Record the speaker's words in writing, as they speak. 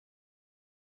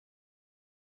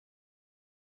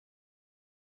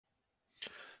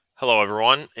Hello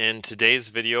everyone. In today's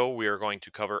video, we are going to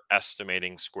cover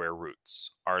estimating square roots.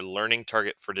 Our learning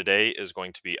target for today is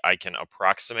going to be I can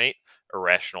approximate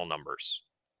irrational numbers.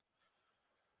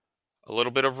 A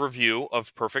little bit of review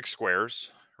of perfect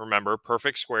squares. Remember,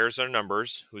 perfect squares are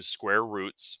numbers whose square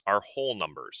roots are whole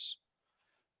numbers.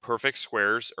 Perfect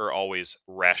squares are always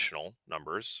rational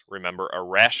numbers. Remember, a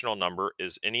rational number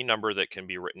is any number that can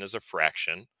be written as a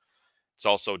fraction. It's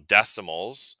also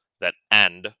decimals that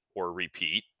end or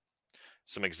repeat.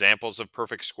 Some examples of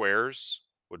perfect squares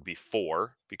would be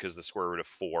 4, because the square root of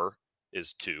 4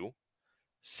 is 2,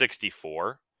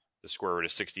 64, the square root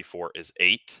of 64 is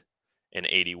 8, and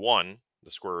 81,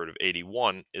 the square root of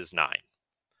 81 is 9.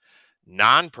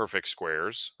 Non-perfect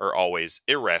squares are always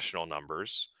irrational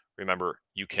numbers. Remember,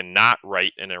 you cannot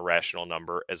write an irrational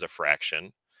number as a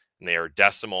fraction, and they are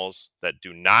decimals that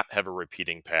do not have a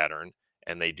repeating pattern,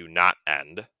 and they do not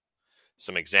end.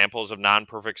 Some examples of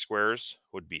non-perfect squares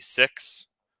would be 6,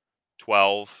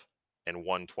 12, and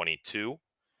 122,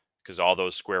 because all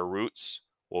those square roots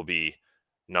will be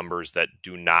numbers that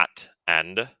do not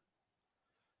end.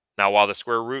 Now, while the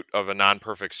square root of a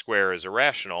non-perfect square is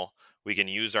irrational, we can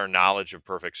use our knowledge of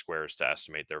perfect squares to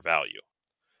estimate their value.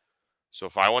 So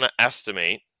if I want to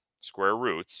estimate square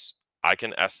roots, I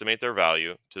can estimate their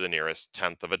value to the nearest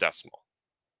tenth of a decimal.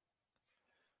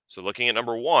 So looking at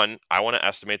number 1, I want to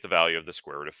estimate the value of the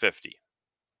square root of 50.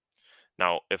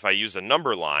 Now, if I use a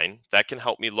number line, that can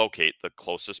help me locate the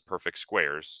closest perfect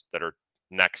squares that are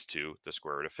next to the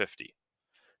square root of 50.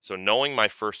 So knowing my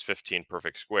first 15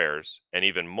 perfect squares and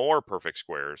even more perfect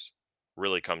squares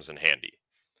really comes in handy.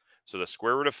 So the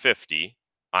square root of 50,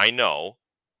 I know,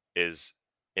 is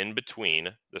in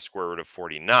between the square root of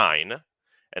 49,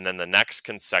 and then the next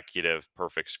consecutive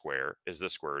perfect square is the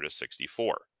square root of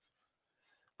 64.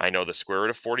 I know the square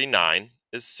root of 49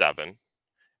 is 7,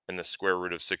 and the square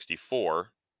root of 64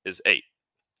 is 8.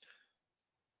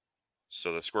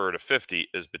 So the square root of 50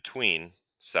 is between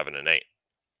 7 and 8.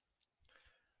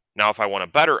 Now, if I want a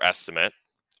better estimate,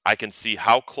 I can see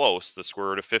how close the square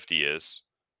root of 50 is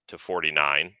to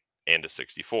 49 and to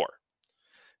 64.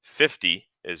 50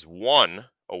 is 1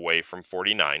 away from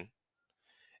 49,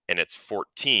 and it's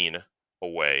 14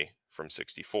 away from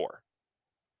 64.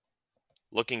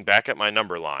 Looking back at my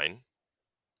number line,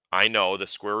 I know the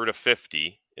square root of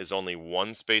 50 is only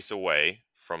one space away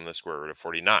from the square root of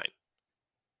 49.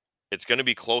 It's going to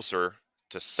be closer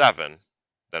to 7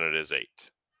 than it is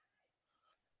 8.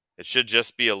 It should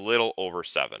just be a little over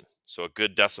 7. So a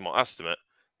good decimal estimate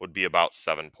would be about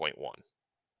 7.1.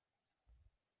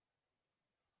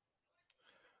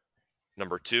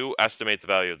 Number 2, estimate the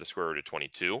value of the square root of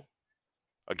 22.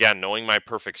 Again, knowing my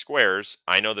perfect squares,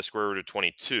 I know the square root of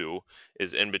 22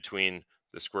 is in between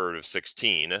the square root of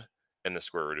 16 and the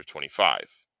square root of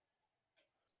 25.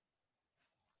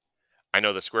 I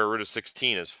know the square root of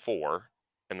 16 is 4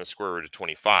 and the square root of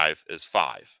 25 is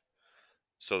 5.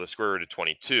 So the square root of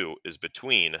 22 is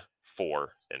between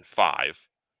 4 and 5,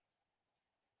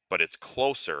 but it's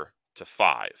closer to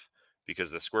 5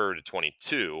 because the square root of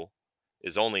 22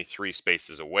 is only 3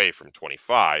 spaces away from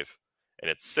 25, and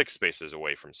it's 6 spaces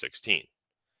away from 16.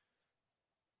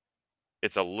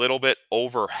 It's a little bit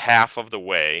over half of the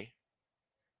way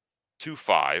to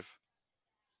 5.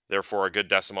 Therefore, a good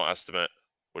decimal estimate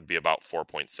would be about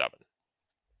 4.7.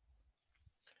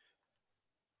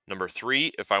 Number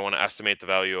 3, if I want to estimate the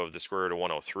value of the square root of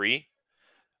 103,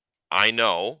 I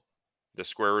know the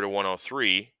square root of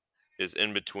 103 is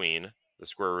in between the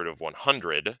square root of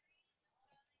 100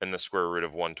 and the square root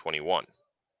of 121.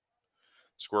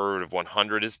 Square root of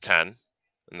 100 is 10,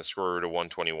 and the square root of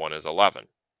 121 is 11.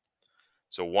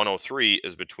 So 103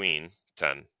 is between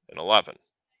 10 and 11.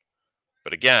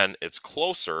 But again, it's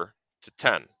closer to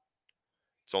 10.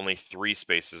 It's only 3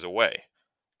 spaces away.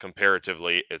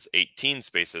 Comparatively, it's 18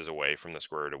 spaces away from the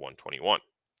square root of 121.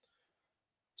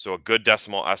 So a good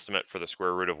decimal estimate for the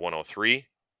square root of 103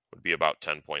 would be about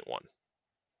 10.1.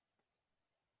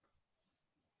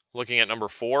 Looking at number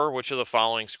 4, which of the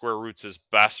following square roots is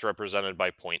best represented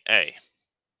by point A?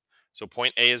 So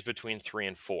point A is between 3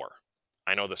 and 4.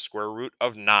 I know the square root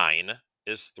of 9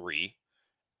 is 3,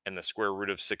 and the square root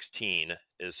of 16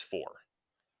 is 4.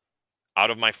 Out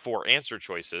of my 4 answer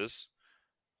choices,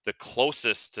 the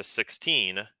closest to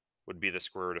 16 would be the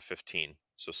square root of 15.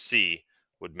 So C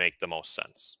would make the most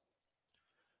sense.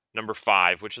 Number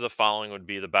 5, which of the following would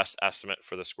be the best estimate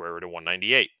for the square root of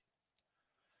 198?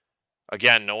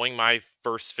 Again, knowing my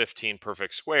first 15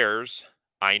 perfect squares,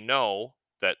 I know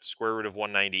that square root of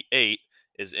 198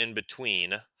 is in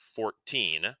between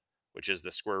 14, which is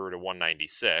the square root of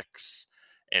 196,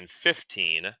 and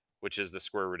 15, which is the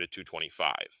square root of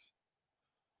 225.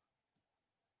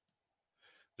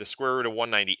 The square root of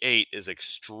 198 is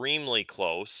extremely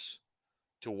close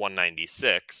to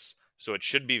 196, so it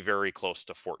should be very close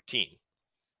to 14.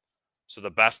 So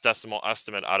the best decimal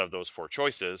estimate out of those four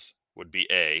choices would be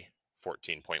A,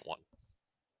 14.1.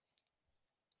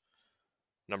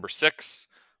 Number 6,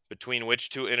 between which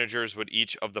two integers would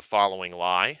each of the following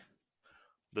lie?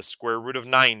 The square root of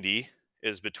 90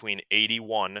 is between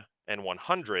 81 and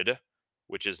 100,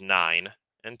 which is 9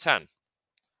 and 10.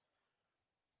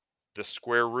 The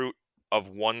square root of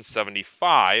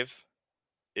 175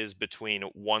 is between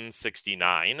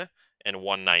 169 and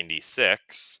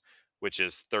 196, which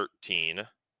is 13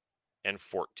 and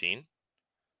 14.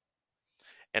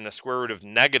 And the square root of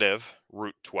negative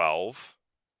root 12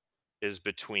 is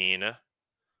between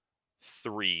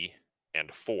 3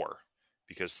 and 4,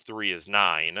 because 3 is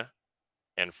 9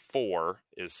 and 4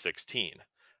 is 16.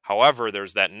 However,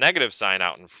 there's that negative sign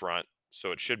out in front,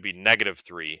 so it should be negative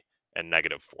 3 and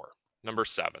negative 4. Number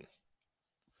 7.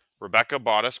 Rebecca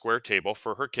bought a square table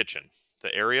for her kitchen.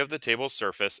 The area of the table's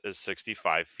surface is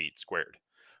 65 feet squared.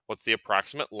 What's the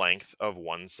approximate length of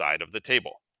one side of the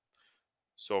table?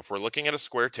 So if we're looking at a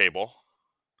square table,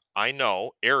 I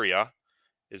know area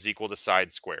is equal to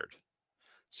side squared.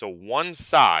 So one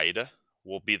side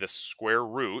will be the square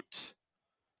root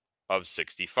of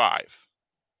 65,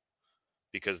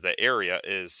 because the area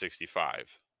is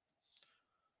 65.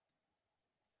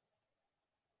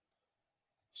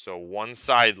 So one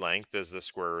side length is the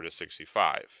square root of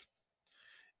 65.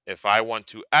 If I want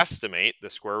to estimate the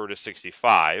square root of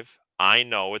 65, I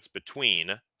know it's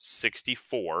between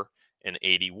 64 and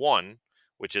 81,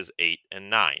 which is 8 and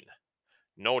 9.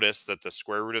 Notice that the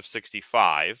square root of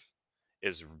 65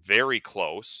 is very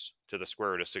close to the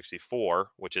square root of 64,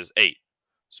 which is 8.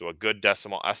 So a good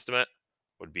decimal estimate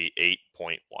would be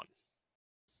 8.1.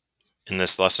 In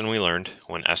this lesson, we learned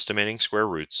when estimating square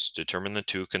roots, determine the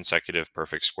two consecutive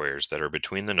perfect squares that are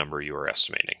between the number you are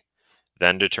estimating.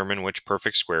 Then determine which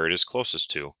perfect square it is closest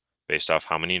to, based off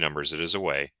how many numbers it is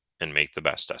away, and make the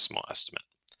best decimal estimate.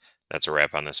 That's a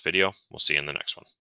wrap on this video. We'll see you in the next one.